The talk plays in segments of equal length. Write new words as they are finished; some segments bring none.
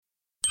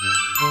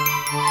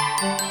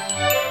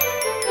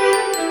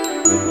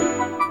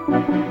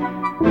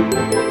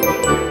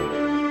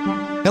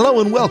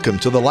Hello and welcome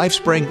to the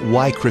LifeSpring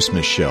Why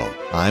Christmas Show.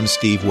 I'm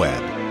Steve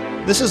Webb.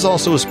 This is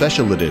also a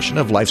special edition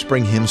of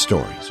LifeSpring Hymn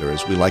Stories, or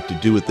as we like to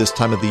do at this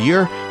time of the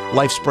year,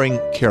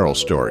 LifeSpring Carol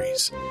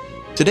Stories.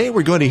 Today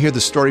we're going to hear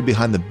the story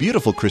behind the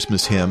beautiful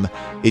Christmas hymn,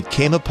 It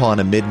Came Upon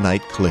a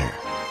Midnight Clear.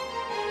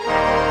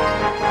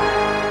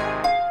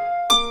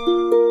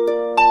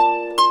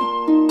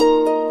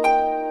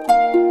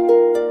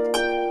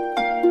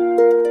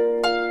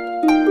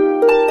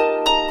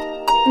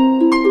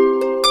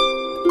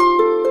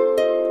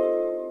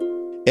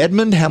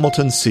 Edmund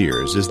Hamilton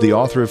Sears is the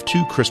author of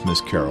two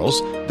Christmas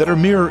carols that are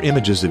mirror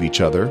images of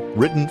each other,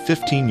 written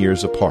 15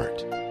 years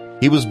apart.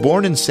 He was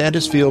born in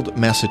Sandusfield,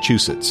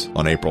 Massachusetts,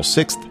 on April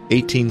 6,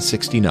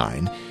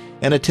 1869,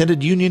 and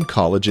attended Union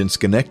College in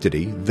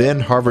Schenectady,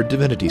 then Harvard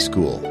Divinity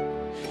School.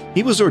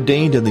 He was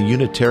ordained in the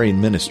Unitarian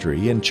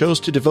ministry and chose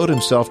to devote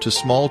himself to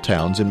small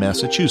towns in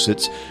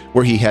Massachusetts,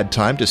 where he had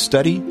time to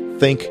study,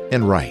 think,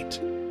 and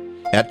write.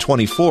 At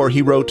 24,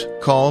 he wrote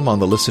Calm on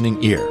the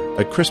Listening Ear,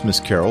 a Christmas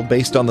carol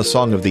based on the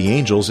Song of the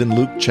Angels in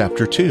Luke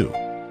chapter 2.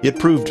 It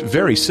proved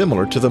very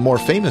similar to the more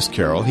famous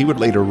carol he would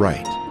later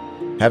write.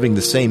 Having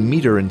the same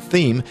meter and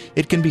theme,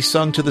 it can be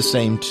sung to the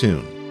same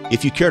tune.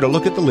 If you care to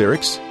look at the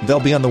lyrics,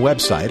 they'll be on the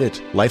website at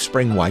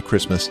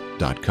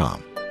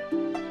lifespringwhychristmas.com.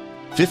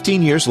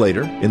 15 years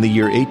later, in the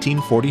year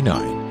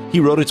 1849, he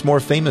wrote its more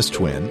famous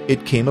twin,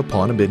 It Came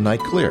Upon a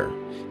Midnight Clear.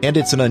 And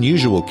it's an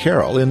unusual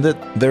carol in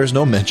that there's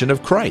no mention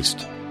of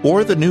Christ,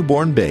 or the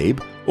newborn babe,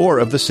 or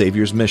of the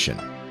Savior's mission.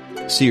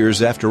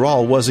 Sears, after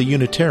all, was a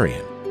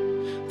Unitarian.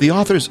 The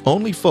author's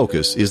only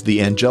focus is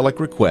the angelic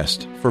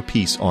request for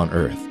peace on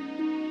earth.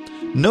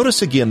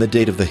 Notice again the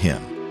date of the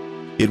hymn.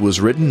 It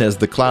was written as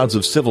the clouds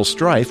of civil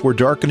strife were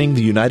darkening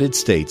the United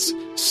States,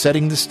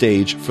 setting the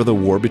stage for the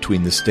war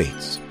between the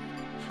states.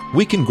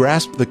 We can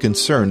grasp the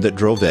concern that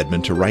drove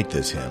Edmund to write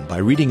this hymn by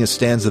reading a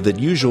stanza that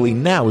usually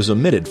now is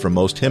omitted from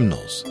most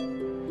hymnals.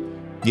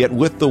 Yet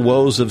with the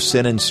woes of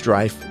sin and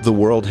strife the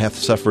world hath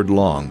suffered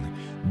long.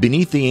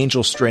 Beneath the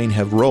angel strain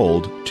have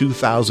rolled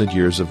 2,000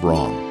 years of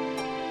wrong.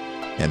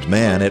 And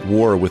man at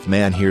war with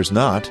man hears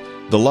not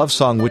the love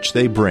song which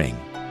they bring.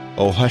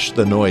 O hush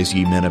the noise,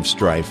 ye men of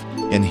strife,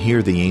 and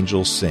hear the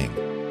angels sing.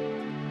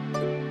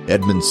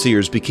 Edmund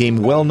Sears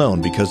became well known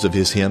because of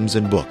his hymns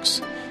and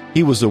books.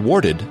 He was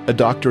awarded a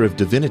Doctor of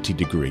Divinity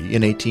degree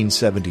in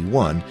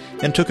 1871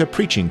 and took a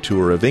preaching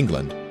tour of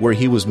England, where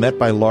he was met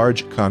by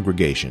large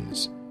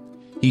congregations.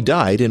 He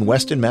died in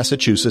Weston,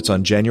 Massachusetts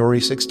on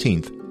January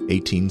 16,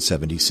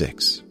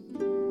 1876.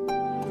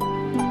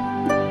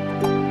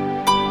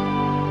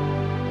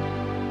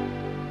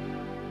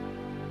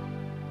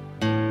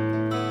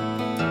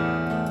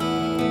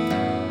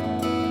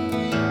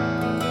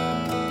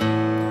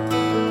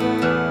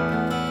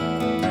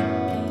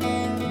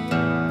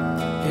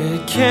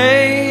 It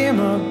came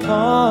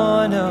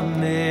upon a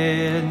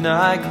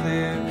midnight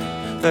clear,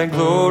 that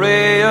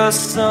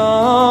glorious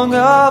song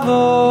of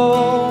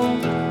old,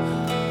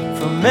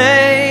 from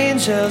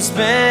angels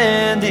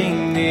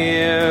bending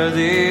near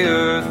the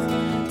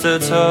earth to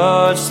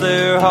touch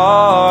their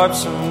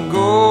harps of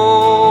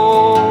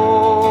gold.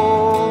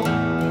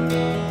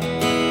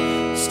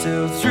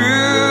 Still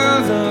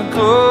through the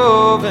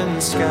cloven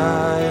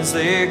skies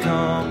they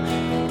come,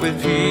 with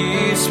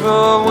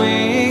peaceful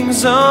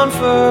wings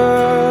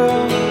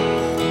unfurled,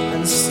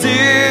 and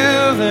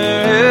still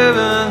their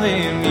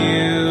heavenly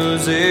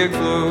music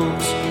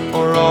flows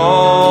o'er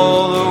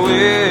all the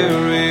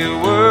weary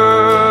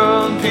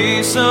world.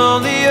 Peace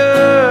on the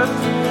earth,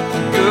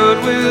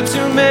 goodwill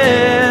to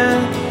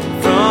men,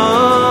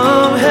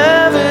 from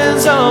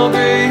heaven's all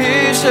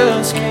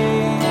gracious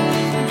King.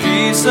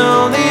 Peace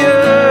on the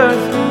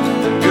earth,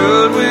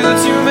 goodwill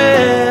to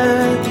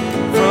men,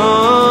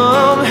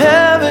 from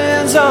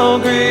heaven's all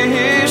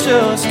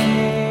gracious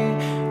King.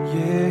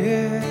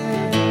 Yeah.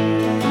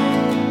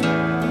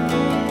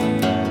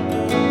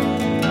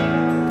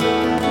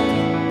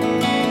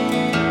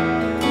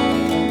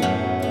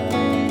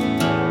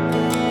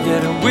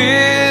 Yet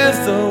with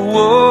the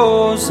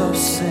woes of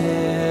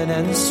sin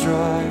and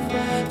strife,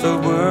 the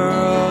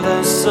world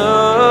has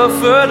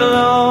suffered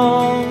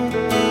long.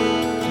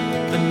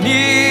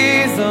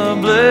 Beneath the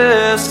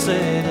blessed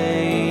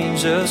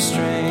angel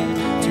strain,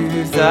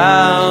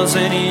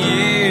 2,000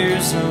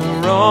 years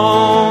of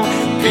wrong.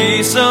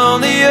 Peace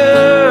on the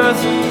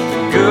earth,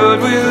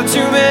 goodwill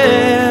to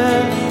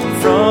men,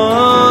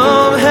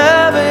 from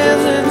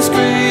heaven's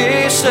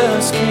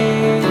gracious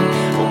King.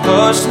 Oh,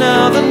 hush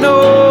now the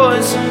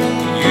noise,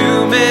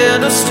 you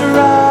men of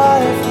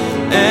strife,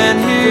 and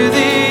hear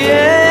the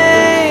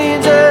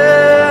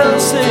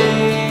angels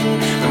sing.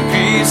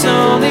 Peace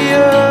on the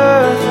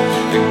earth,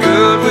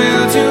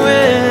 goodwill to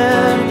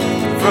men,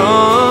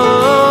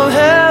 from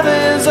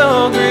heaven's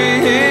all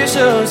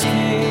gracious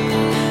King.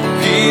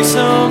 Peace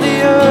on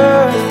the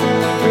earth,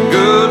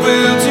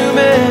 goodwill to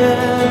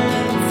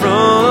men,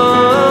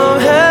 from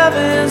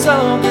heaven's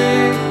all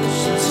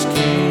gracious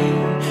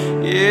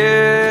King.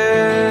 Yeah.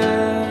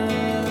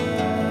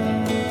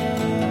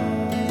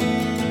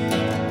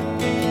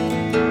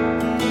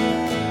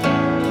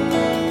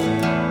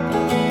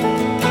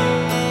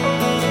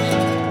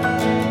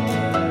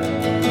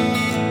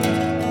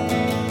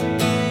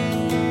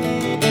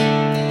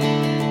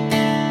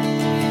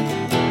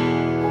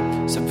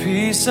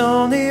 peace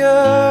on the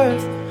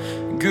earth,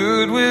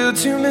 goodwill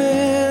to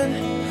men,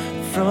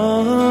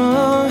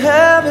 from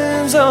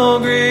heaven's all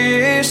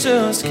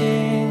gracious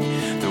King.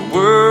 The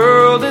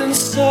world in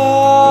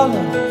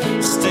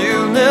solemn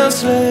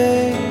stillness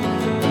lay,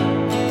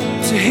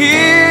 to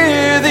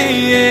hear the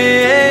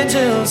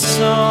angels'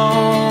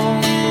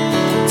 song,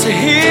 to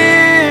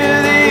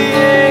hear the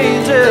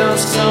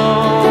angels'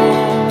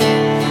 song,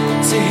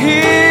 to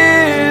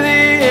hear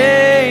the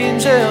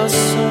angels'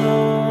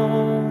 song.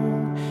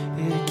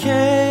 It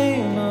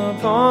came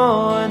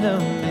upon the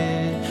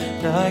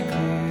midnight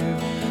clear,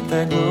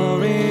 that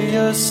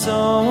glorious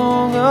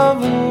song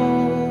of love.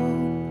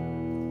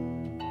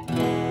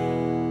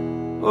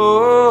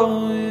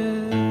 Oh, yeah.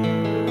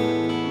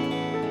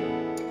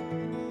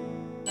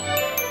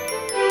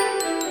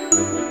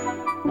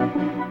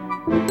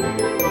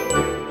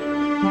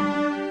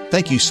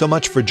 Thank you so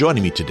much for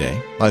joining me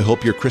today. I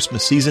hope your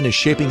Christmas season is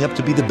shaping up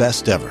to be the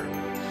best ever.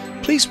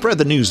 Please spread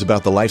the news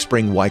about the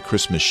LifeSpring Why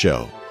Christmas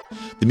show.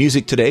 The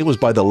music today was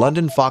by the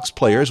London Fox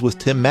Players with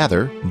Tim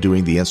Mather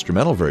doing the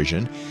instrumental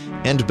version,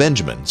 and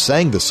Benjamin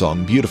sang the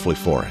song beautifully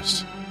for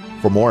us.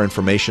 For more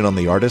information on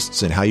the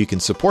artists and how you can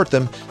support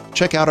them,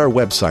 check out our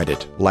website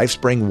at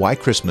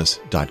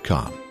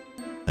lifespringwhychristmas.com.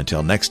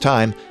 Until next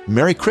time,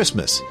 Merry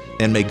Christmas,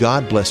 and may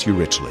God bless you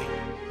richly.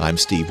 I'm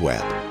Steve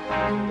Webb.